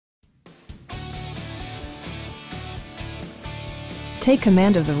Take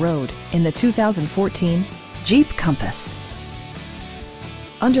command of the road in the 2014 Jeep Compass.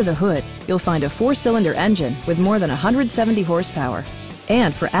 Under the hood, you'll find a 4-cylinder engine with more than 170 horsepower.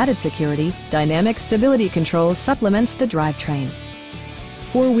 And for added security, dynamic stability control supplements the drivetrain.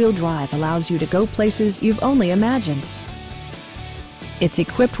 4-wheel drive allows you to go places you've only imagined. It's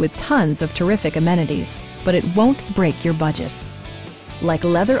equipped with tons of terrific amenities, but it won't break your budget. Like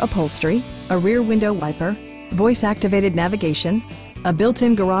leather upholstery, a rear window wiper, voice-activated navigation, a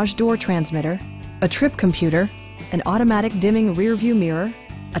built-in garage door transmitter, a trip computer, an automatic dimming rear-view mirror,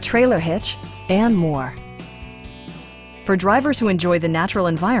 a trailer hitch, and more. For drivers who enjoy the natural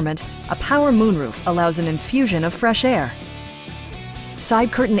environment, a power moonroof allows an infusion of fresh air.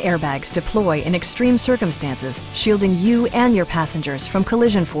 Side curtain airbags deploy in extreme circumstances, shielding you and your passengers from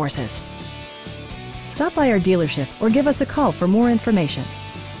collision forces. Stop by our dealership or give us a call for more information.